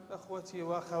إخوتي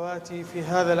وأخواتي، في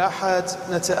هذا الأحد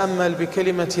نتأمل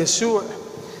بكلمة يسوع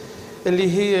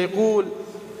اللي هي يقول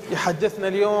يحدثنا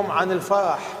اليوم عن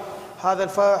الفرح. هذا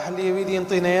الفرح اللي يريد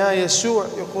ينطينا إياه يسوع.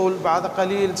 يقول بعد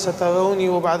قليل ستروني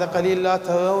وبعد قليل لا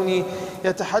تروني.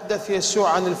 يتحدث يسوع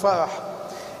عن الفرح.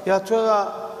 يا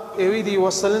ترى يريد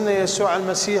يوصل لنا يسوع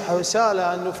المسيح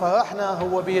رسالة أنه فرحنا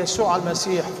هو بيسوع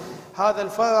المسيح. هذا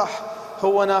الفرح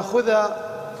هو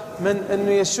ناخذه من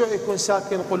أنه يسوع يكون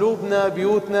ساكن قلوبنا،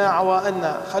 بيوتنا،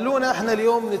 عوائلنا. خلونا احنا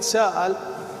اليوم نتساءل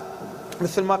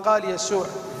مثل ما قال يسوع: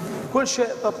 كل شيء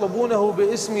تطلبونه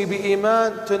باسمي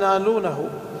بإيمان تنالونه.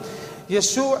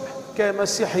 يسوع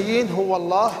كمسيحيين هو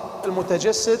الله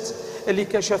المتجسد اللي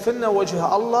كشف لنا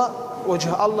وجه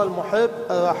الله المحب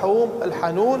الرحوم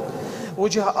الحنون،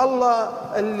 وجه الله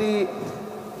اللي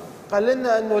قال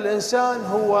لنا أنه الإنسان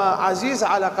هو عزيز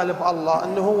على قلب الله،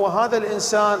 أنه هو هذا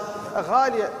الإنسان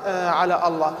غالي على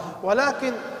الله.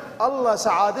 ولكن الله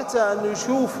سعادته أنه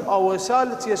يشوف، أو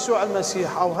رسالة يسوع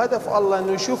المسيح أو هدف الله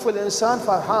أنه يشوف الإنسان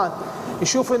فرحان،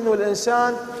 يشوف أنه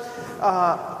الإنسان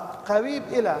قريب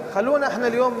إله. خلونا احنا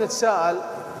اليوم نتساءل: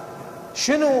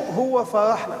 شنو هو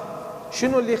فرحنا؟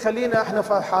 شنو اللي يخلينا احنا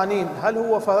فرحانين؟ هل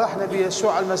هو فرحنا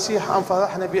بيسوع المسيح أم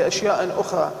فرحنا بأشياء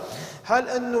أخرى؟ هل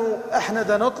أنه احنا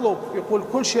دا نطلب؟ يقول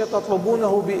كل شيء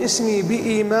تطلبونه باسمي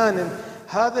بإيمان.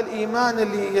 هذا الإيمان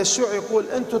اللي يسوع يقول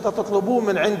أنتم تطلبوه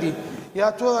من عندي. يا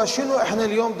ترى شنو احنا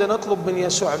اليوم دا نطلب من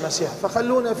يسوع المسيح؟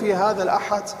 فخلونا في هذا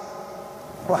الأحد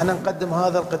واحنا نقدم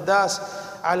هذا القداس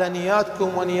على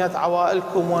نياتكم ونيات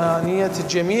عوائلكم ونية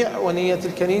الجميع ونية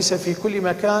الكنيسة في كل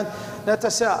مكان،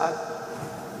 نتساءل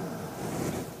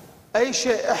أي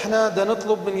شيء احنا دا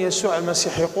نطلب من يسوع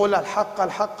المسيح. يقول الحق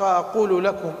الحق أقول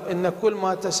لكم إن كل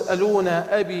ما تسألون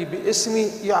أبي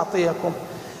باسمي يعطيكم.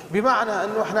 بمعنى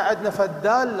أنه احنا عندنا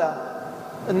فدالة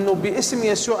أنه باسم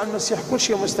يسوع المسيح كل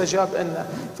شيء مستجاب لنا.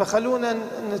 فخلونا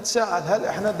نتساءل: هل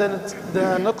احنا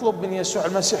دا نطلب من يسوع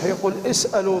المسيح؟ يقول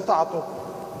اسألوا تعطوا،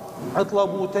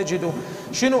 اطلبوا تجدوا.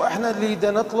 شنو احنا اللي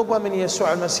دا نطلبه من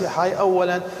يسوع المسيح؟ هاي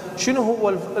أولا. شنو هو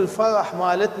الفرح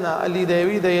مالتنا اللي دا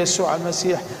يريده يسوع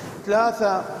المسيح؟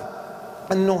 ثلاثة،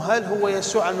 أنه هل هو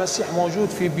يسوع المسيح موجود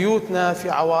في بيوتنا، في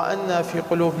عوائلنا، في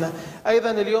قلوبنا؟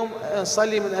 أيضا اليوم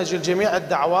نصلي من أجل جميع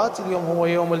الدعوات. اليوم هو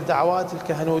يوم الدعوات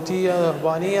الكهنوتية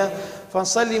الرهبانية،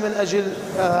 فنصلي من أجل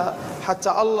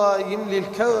حتى الله يملي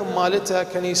الكرم مالته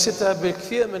كنيسته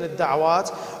بالكثير من الدعوات.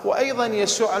 وأيضا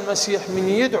يسوع المسيح من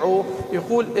يدعو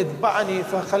يقول اتبعني.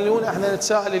 فخلونا احنا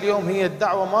نتساءل اليوم: هي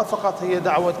الدعوة ما فقط هي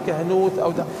دعوة كهنوت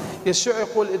أو يسوع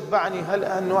يقول اتبعني، هل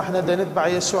أنه احنا دا نتبع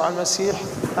يسوع المسيح؟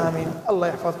 آمين. الله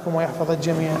يحفظكم ويحفظ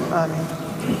الجميع. آمين.